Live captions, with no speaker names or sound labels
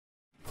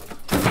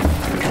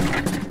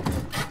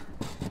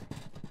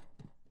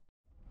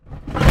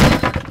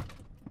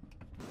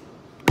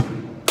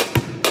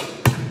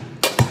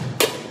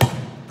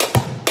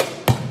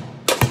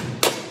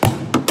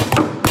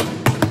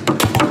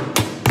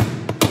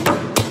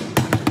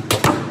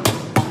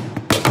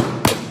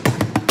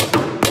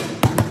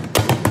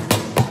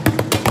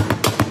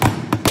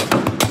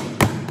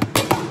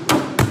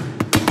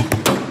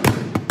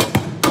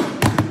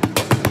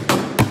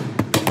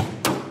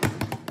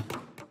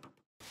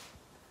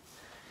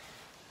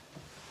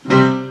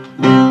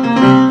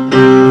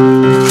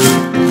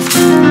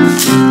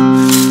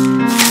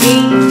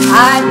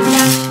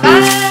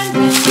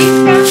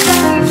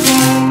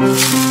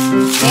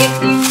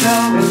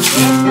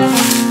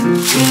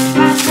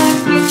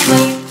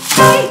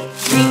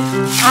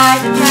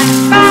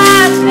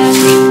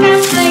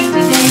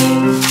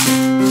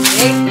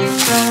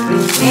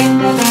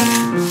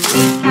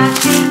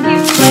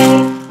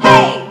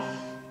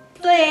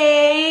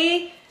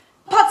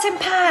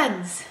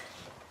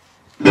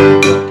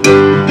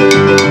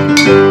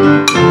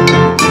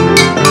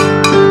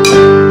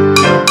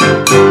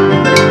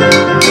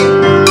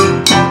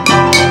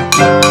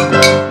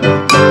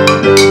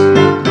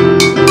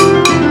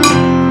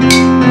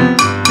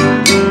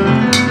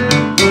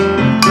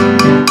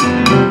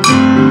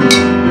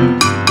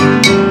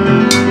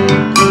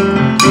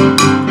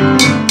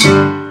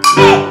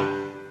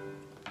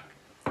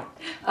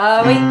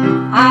We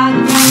are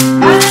just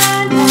fun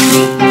and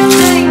we can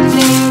play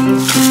today.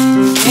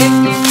 If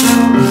you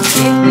know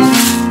it,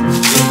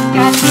 we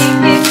can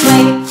sing and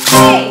play.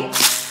 Hey!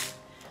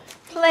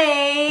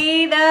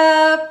 Play the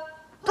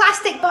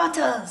plastic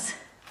bottles.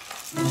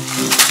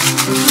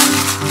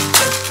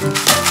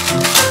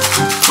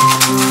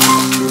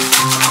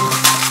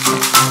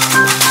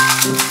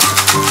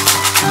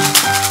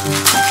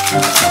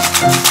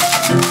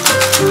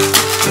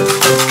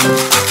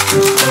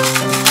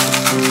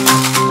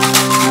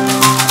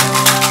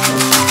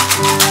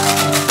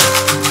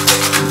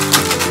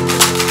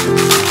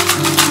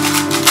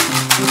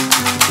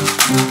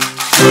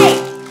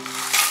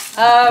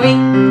 We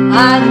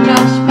are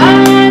just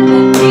fun and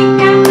we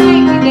can play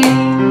today.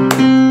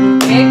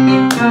 If you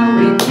throw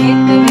it in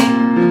the bin,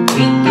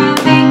 we can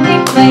make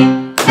it play.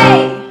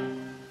 Hey!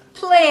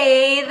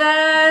 Play the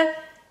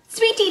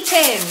sweetie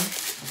tin.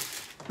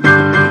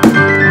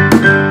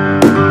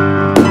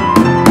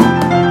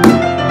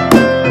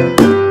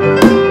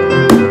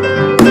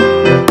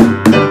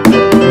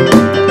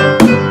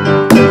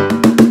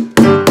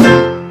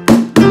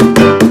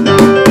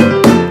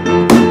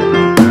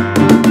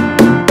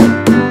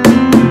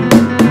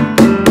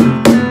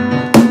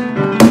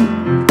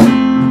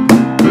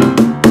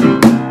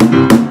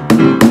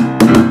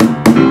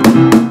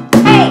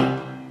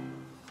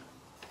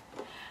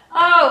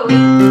 We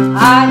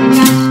are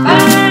just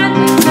fun and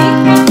we can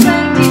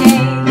play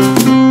today.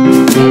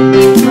 If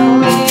you throw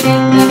it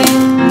in the bin,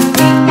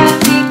 we can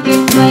make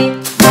it play.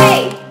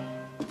 Hey!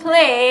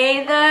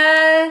 Play the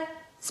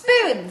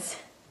spoons.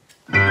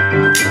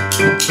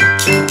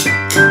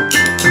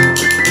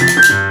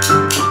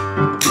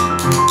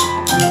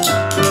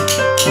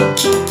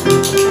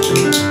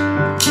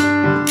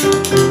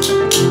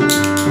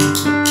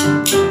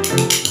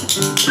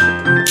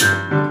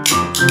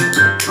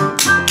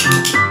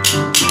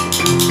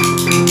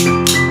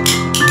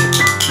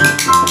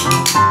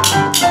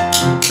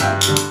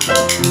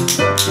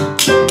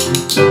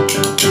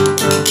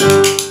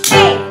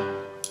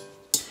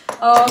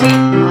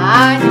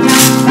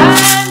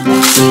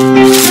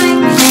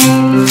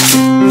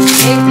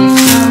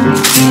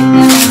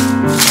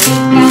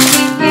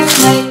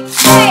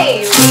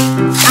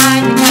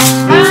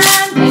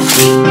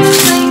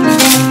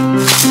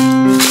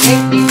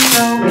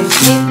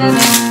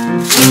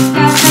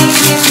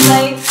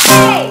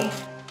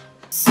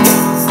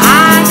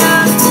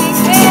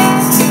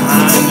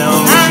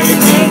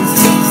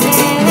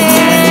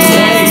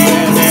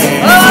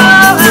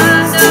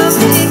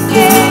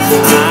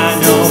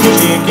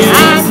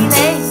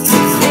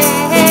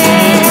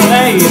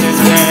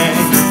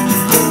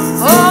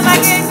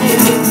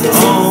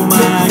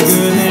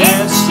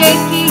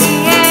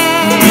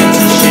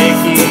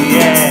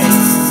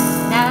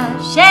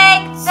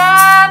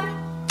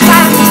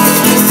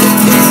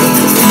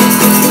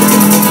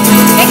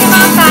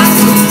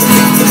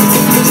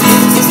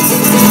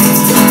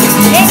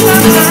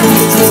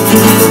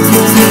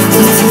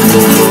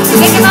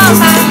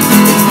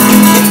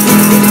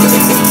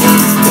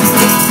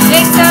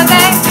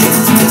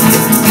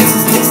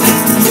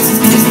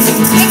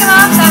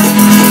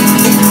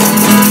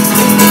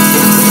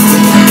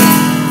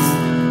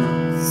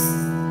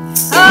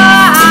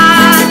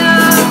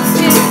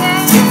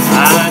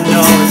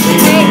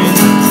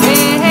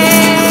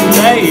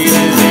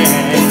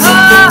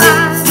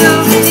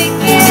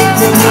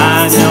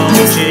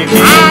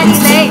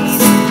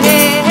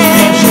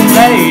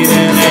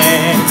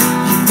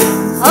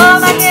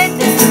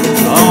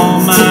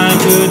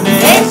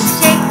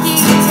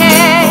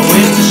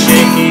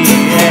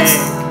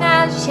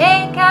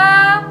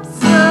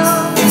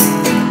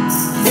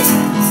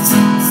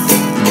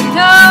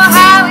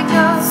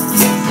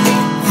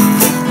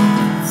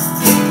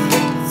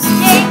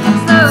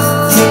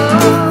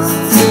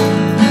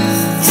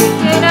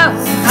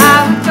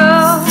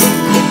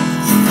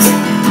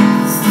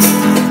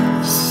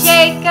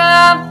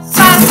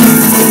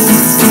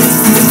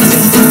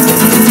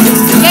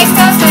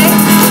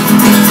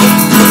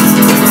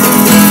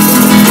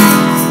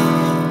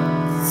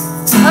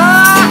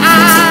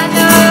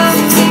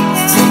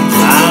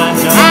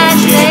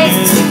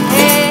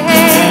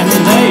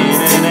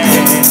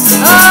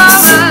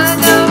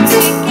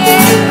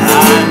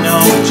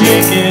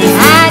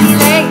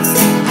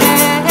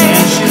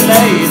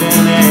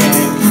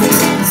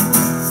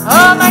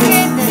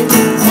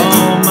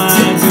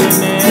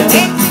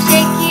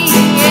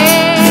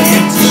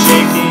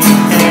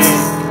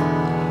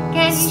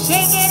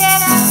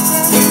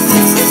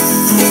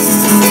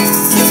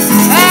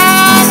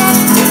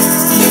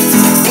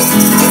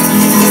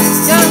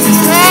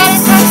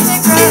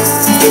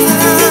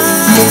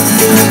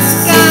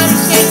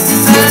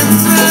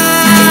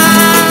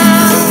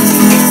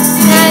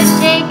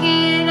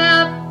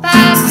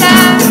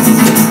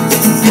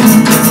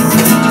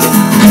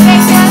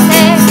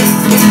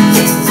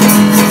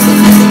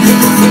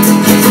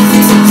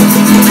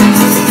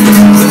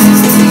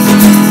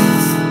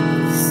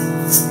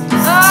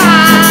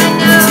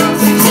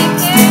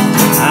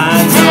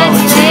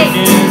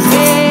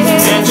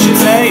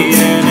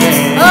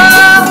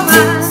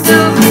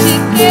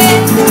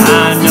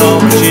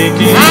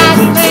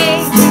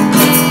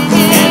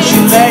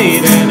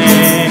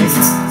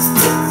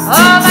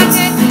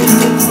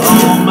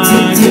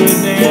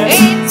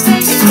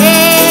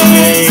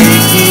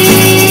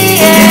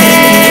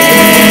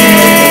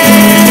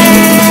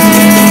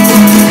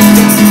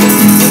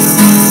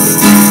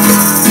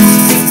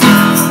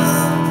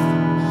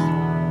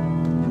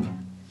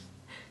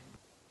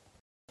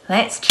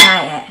 let's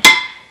try it.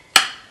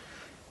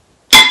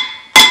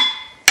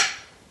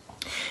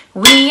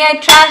 We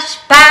are trash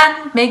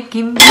band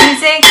making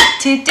music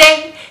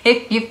today.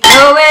 If you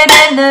throw it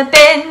in the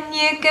bin,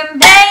 you can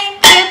make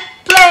it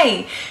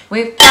play.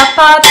 We've got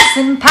pots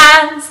and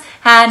pans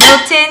and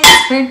old tins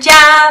for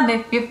jam.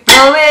 If you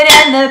throw it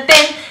in the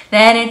bin,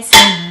 then it's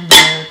in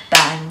the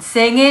band.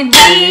 Singing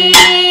we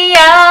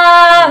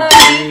are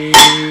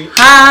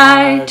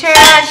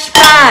trash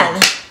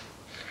band.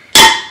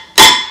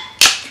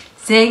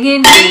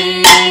 Singing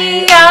we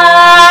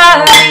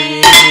are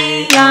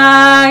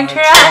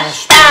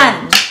trash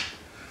band.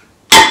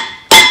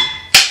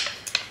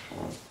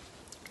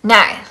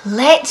 Now,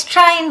 let's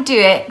try and do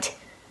it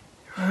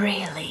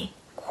really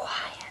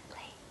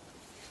quietly.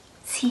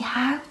 See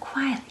how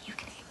quietly you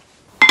can hear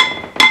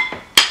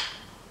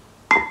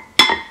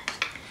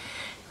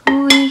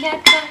me. We are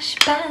trash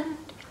band,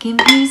 making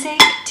music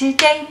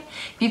today.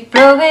 If you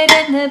throw it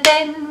in the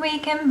bin, we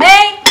can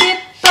make it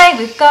play.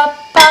 We've got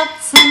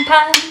pots and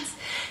pans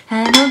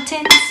and old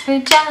tins for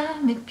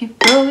jam. If you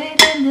throw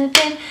it in the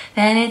bin,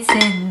 then it's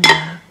in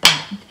the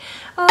band.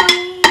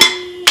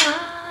 We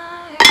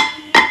are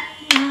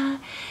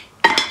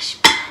trash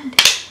band.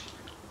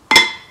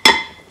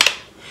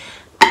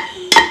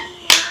 We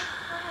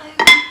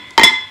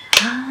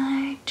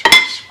are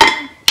trash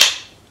band.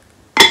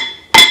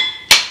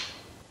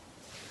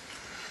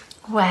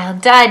 Well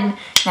done.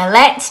 Now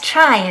let's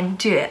try and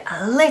do it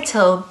a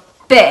little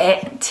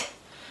bit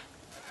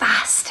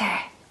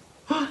faster.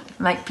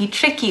 Might be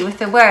tricky with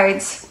the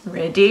words.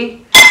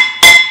 Ready?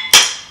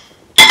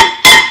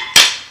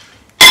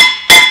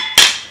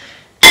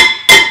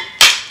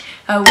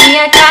 We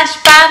are trash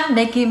band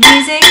making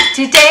music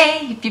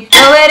today. If you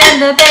throw it in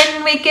the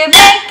bin, we can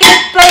make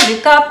it play.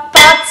 We've got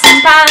pots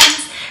and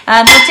pans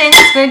and old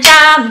tins for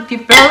jam. If you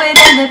throw it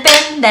in the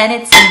bin, then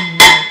it's in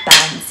the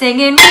band.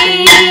 Singing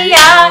we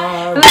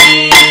are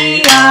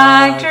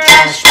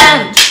trash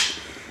band.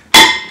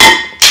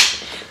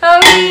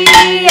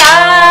 We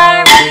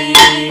are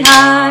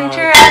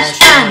trash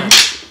band.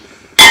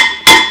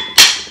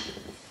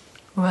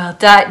 Well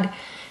done.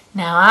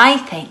 Now I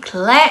think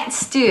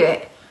let's do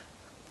it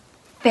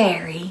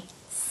very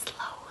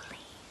slowly.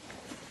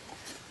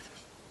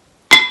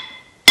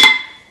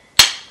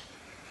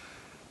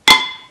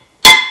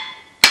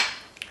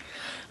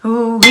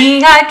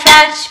 We are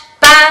trash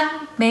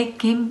band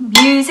making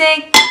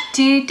music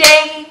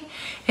today.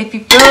 If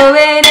you throw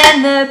it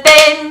in the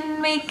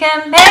bin, we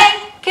can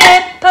make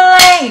it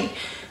play.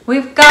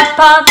 We've got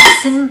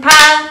pots and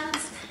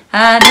pans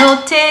and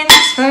old tins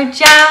for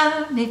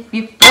jam. If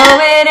you throw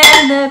it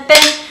in the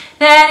bin,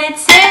 then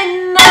it's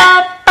in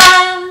the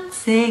band.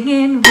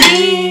 Singing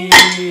we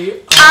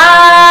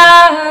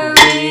are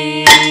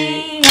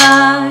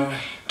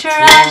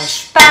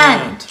trash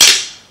band.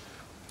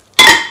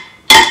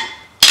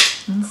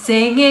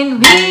 Singing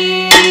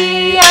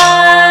we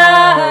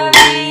are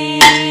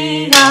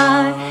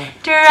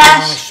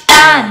trash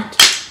band.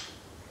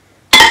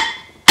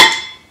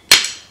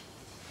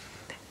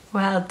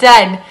 Well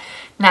done.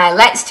 Now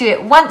let's do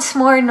it once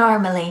more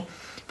normally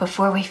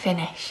before we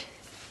finish.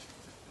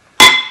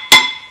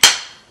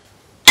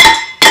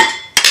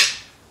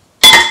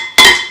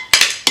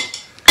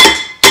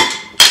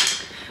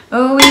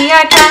 We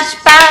are trash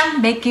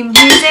band making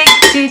music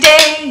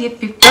today.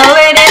 If you throw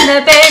it in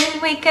the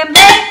bin, we can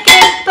make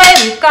it play.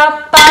 We've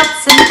got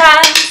pots and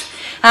pans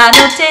and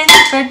old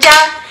tins for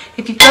jam.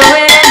 If you throw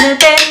it in the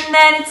bin,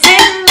 then it's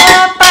in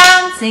the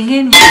band.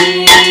 Singing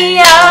we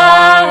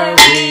are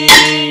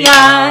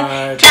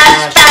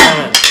trash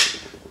band.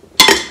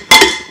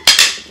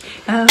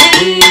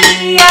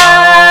 We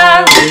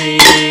are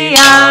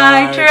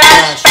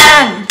trash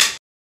band.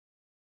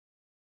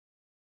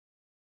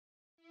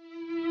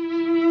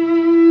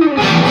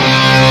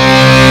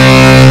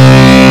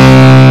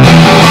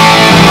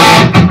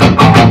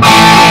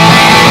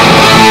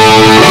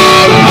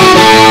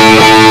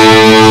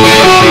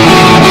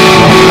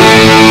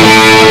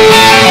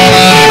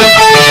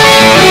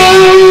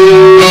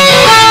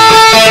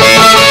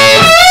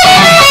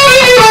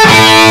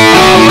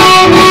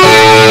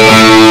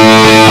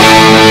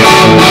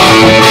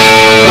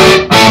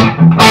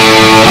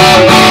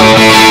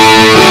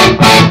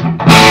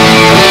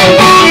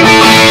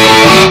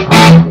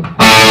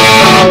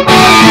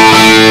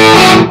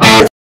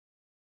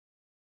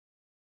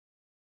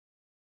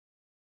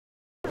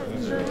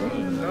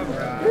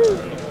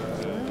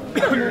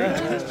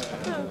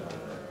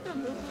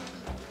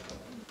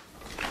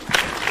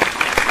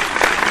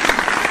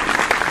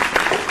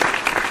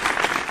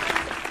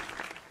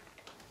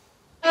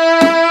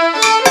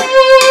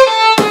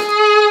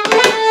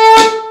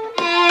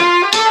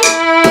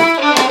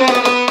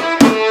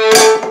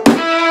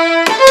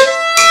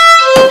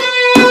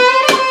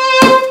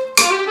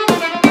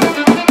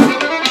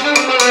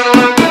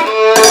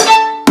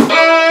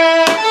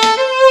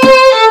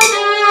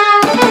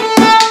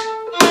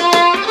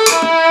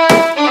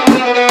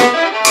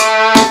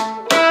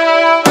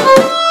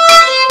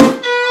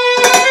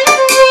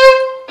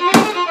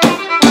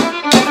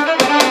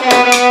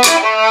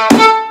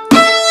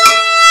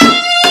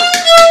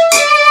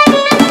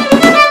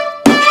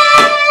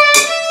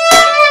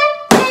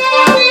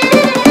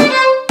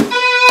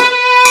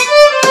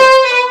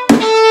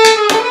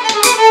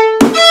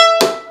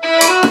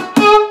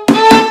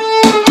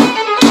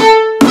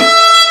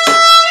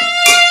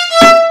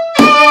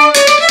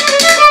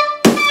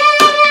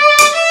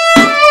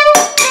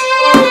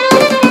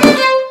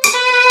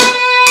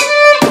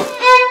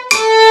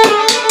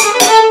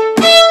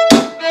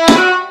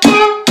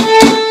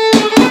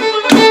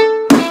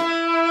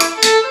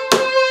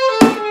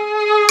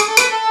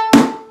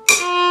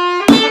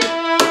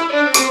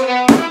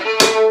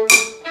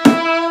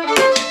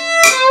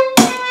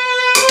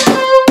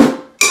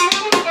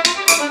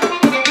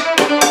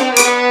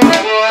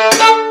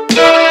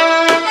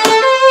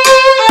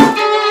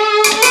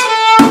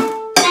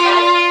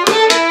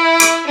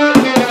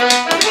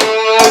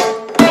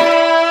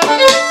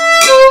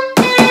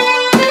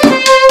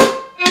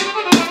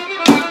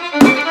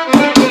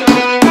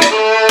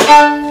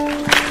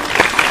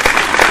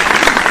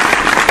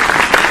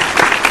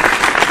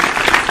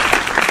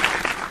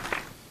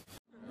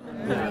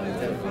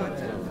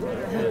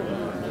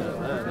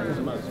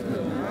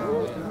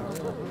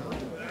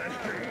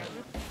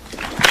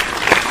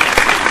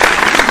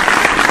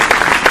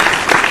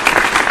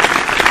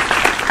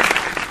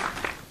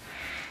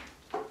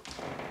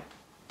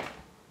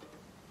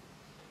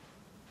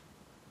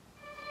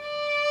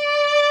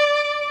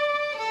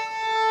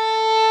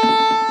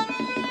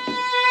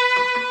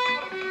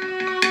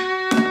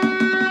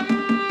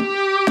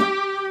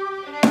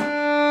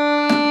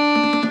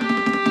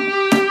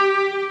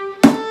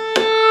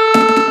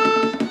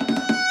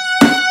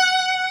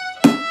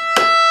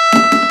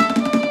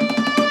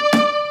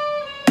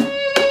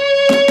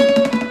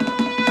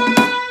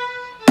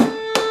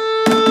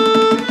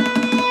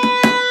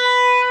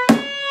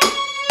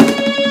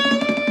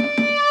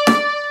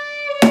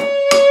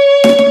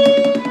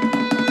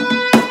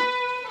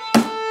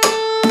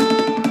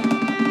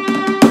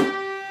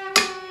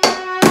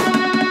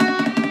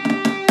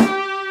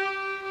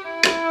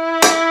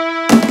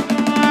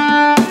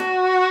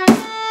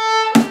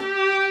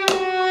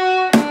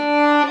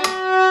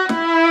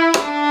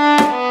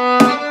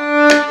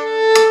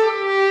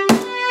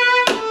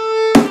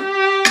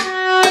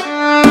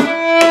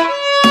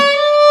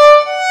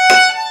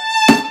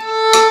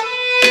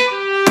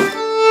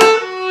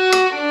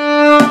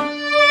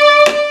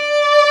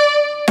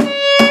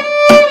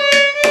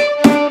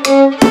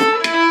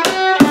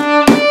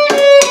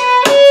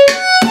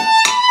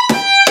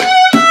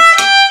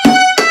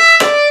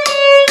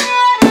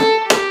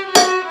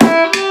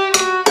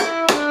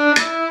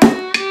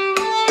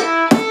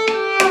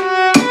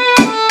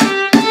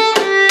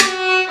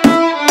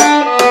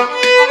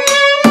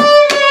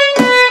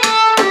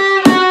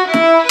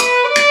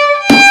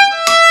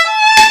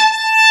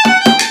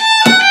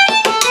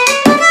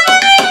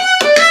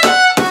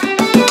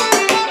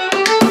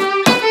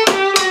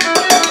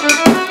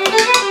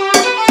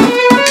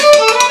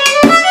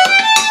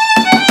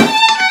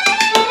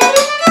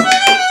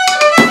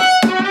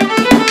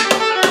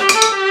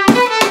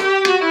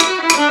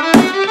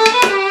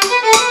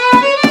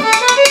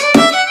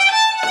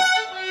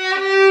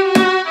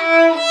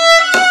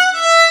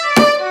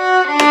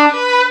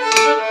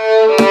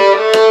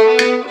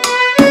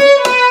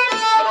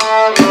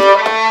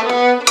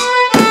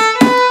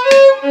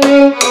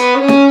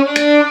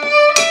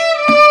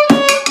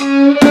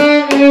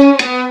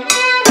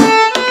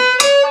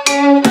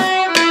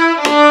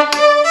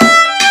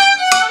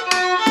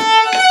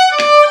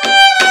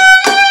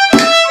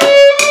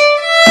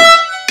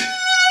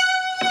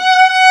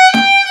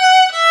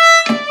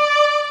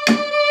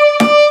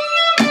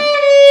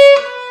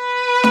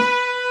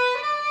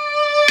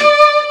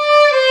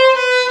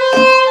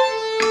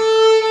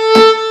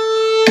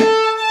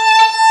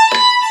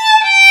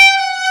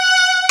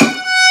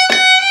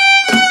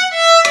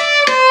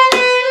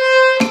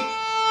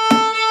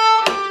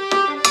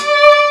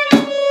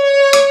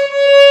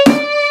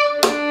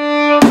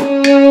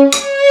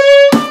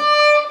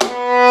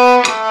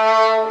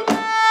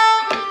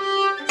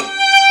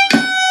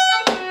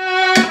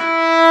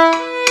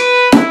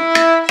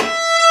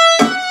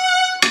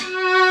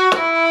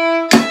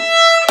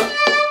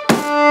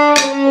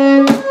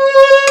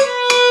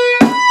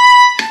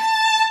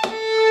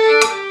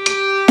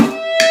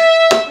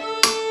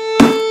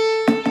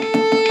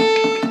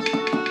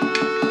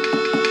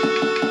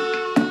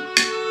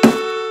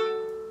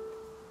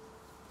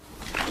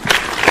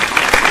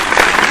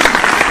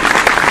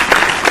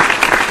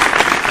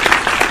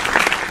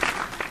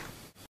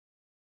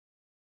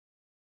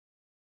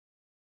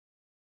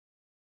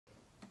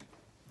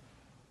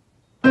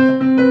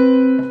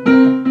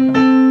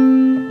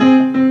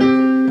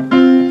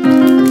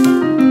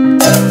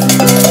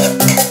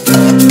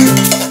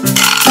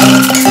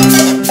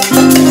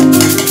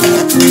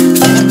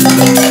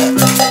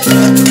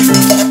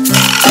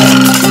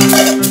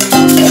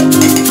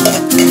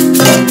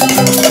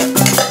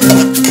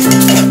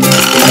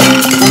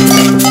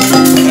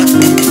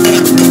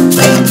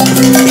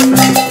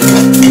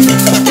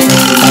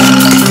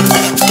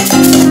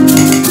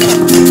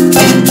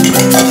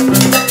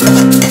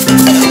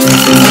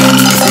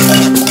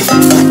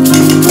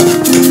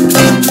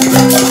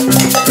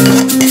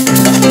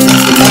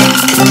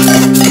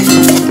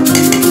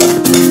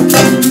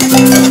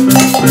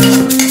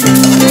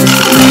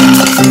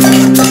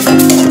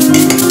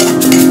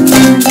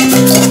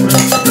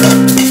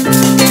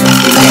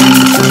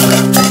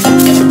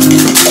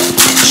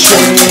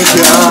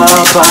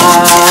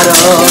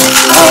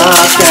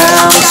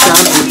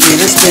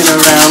 spin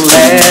around,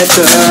 let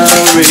the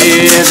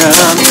rhythm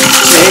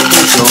take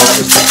control.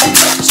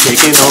 It's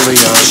taking over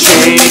your,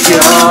 shake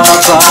your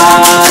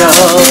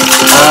bottle,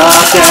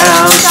 up,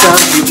 down,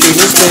 stomp your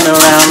feet and spin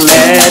around,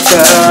 let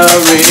the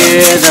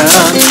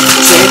rhythm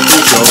take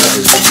control.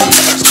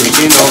 It's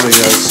taking over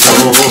your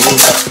soul.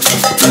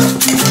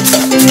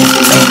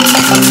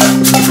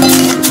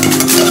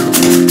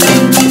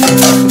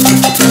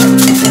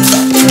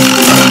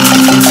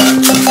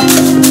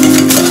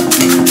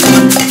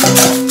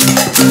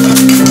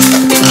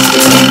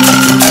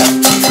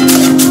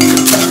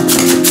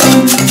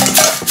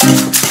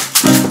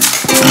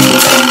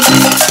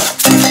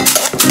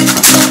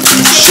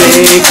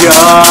 Shake your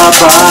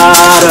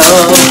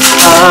bottle,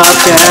 up,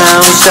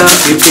 down, stomp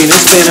your feet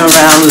and spin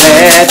around,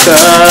 let the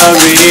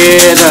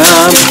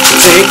rhythm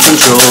take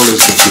control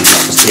as the beat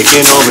is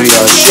taking over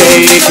your,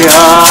 shake your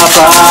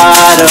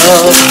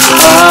bottle,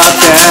 up,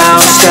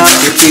 down,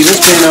 stomp your feet and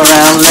spin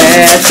around,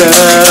 let the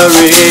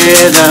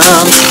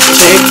rhythm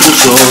take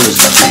control as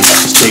the beat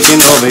is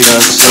taking over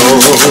your soul.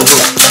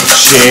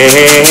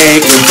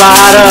 Shake your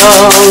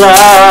bottle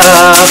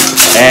up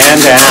and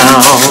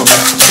down.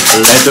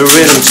 Let the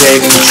rhythm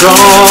take control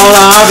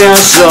of your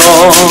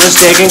soul. It's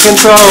taking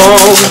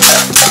control.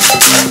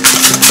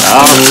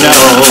 Oh no.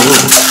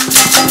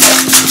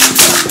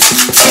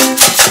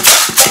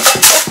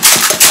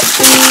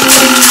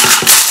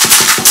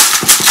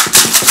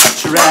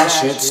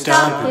 Trash it,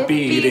 stomp it,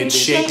 beat it,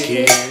 shake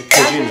it,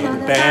 'cause you know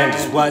the band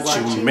is what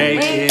you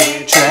make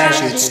it.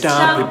 Trash it,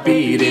 stomp it,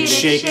 beat it,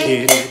 shake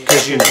it,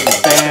 'cause you know the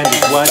band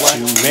is what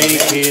you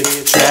make it.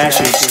 Trash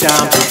it,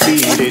 stomp it,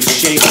 beat it,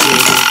 shake it,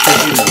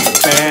 'cause you know the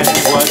band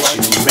is what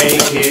you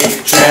make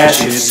it. Trash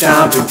it,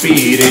 stomp it,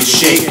 beat it,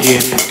 shake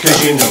it, 'cause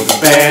you know the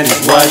band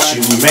is what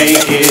you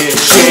make it.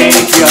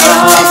 Shake your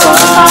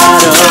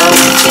bottle,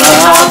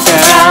 up,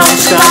 down,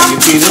 stomp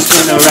your feet and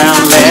spin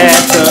around,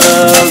 let the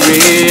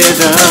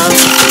rhythm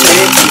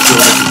take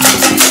control.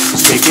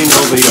 It's taking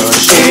over your,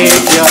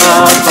 shake your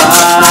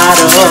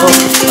bottle,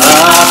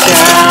 up,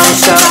 down,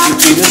 stomp your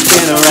feet and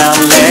spin around,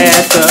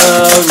 let the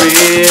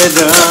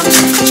rhythm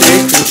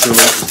take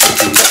control.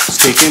 It's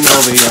taking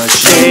over your,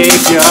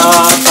 shake your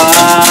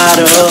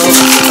bottle,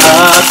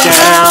 up,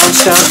 down,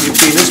 stomp your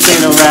feet and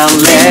spin around,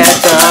 let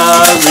the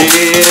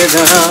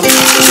rhythm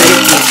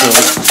take control.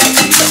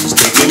 It's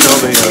taking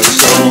over your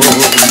soul.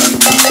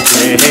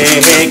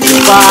 Shake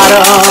your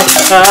bottle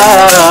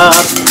up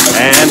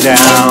and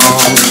down.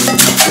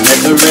 Let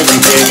the rhythm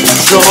take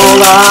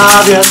control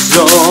of your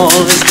soul.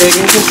 It's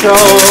taking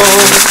control.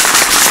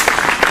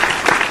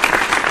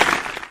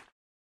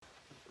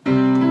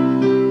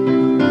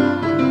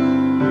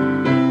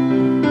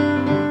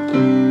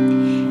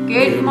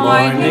 Good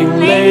morning,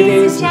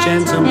 ladies and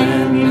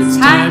gentlemen. It's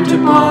time to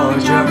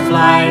board your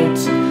flight.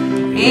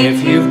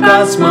 If you've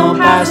got small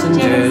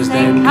passengers,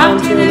 then come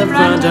to the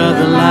front of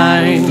the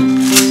line.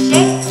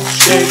 Shake,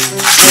 shake,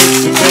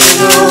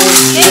 potato,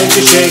 shake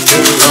your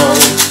shaker roll.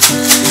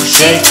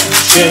 Shake,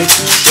 shake,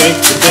 shake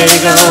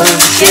potato,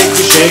 shake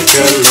your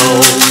shaker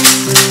roll.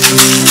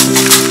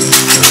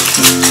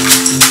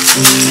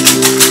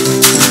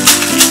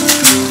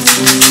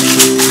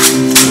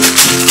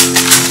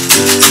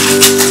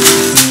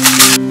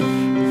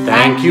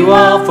 Thank you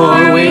all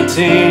for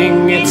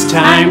waiting. It's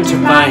time to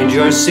find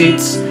your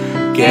seats.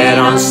 Get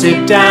on,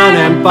 sit down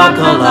and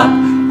buckle up.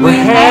 We're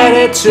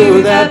headed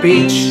to the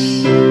beach.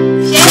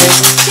 Shake,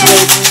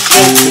 shake,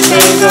 shake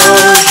potato,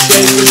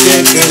 shake the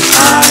shakers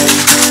high.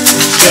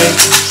 Shake,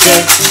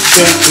 shake,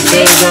 shake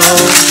potato,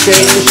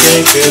 shake the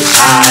shakers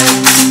high.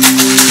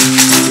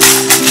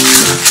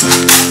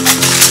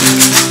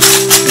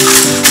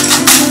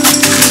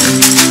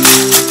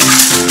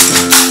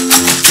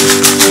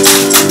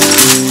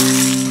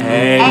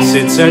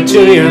 Exits are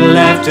to your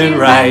left and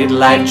right.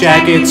 Life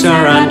jackets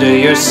are under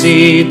your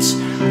seats.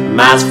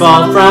 Masks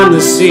fall from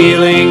the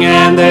ceiling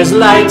and there's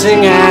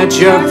lighting at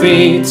your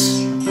feet.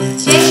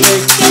 Shake,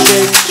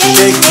 shake,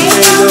 shake,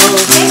 potato,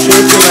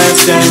 shake the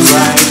left and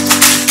right.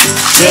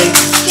 Shake,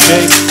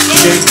 shake,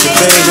 shake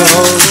potato,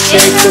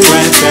 shake the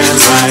left and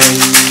right.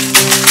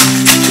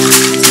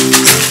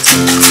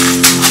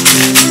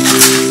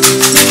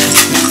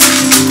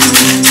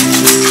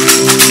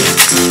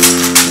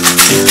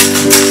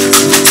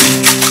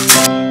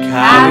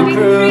 Cabin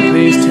crew,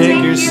 please take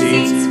your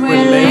seats.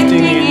 We're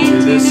lifting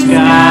into the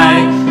sky.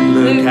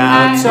 Look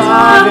out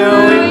of your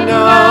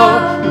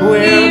window.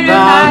 We're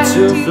about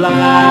to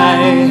fly.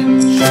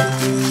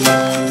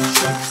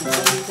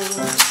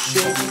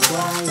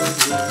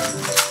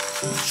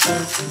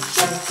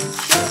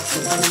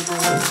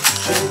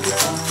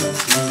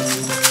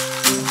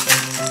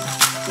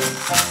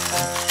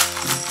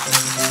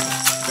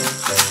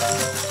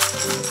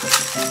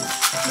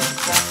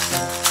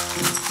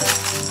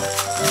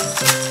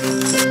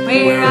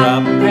 We're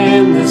up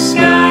in the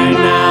sky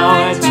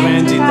now at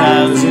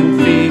 20,000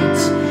 feet.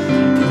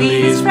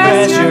 Please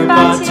press your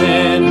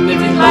button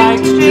if you'd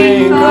like to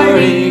drink or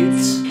eat.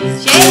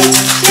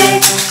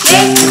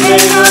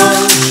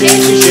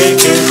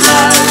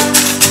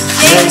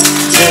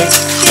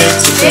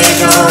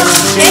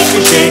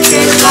 can shake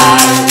it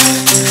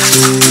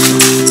live.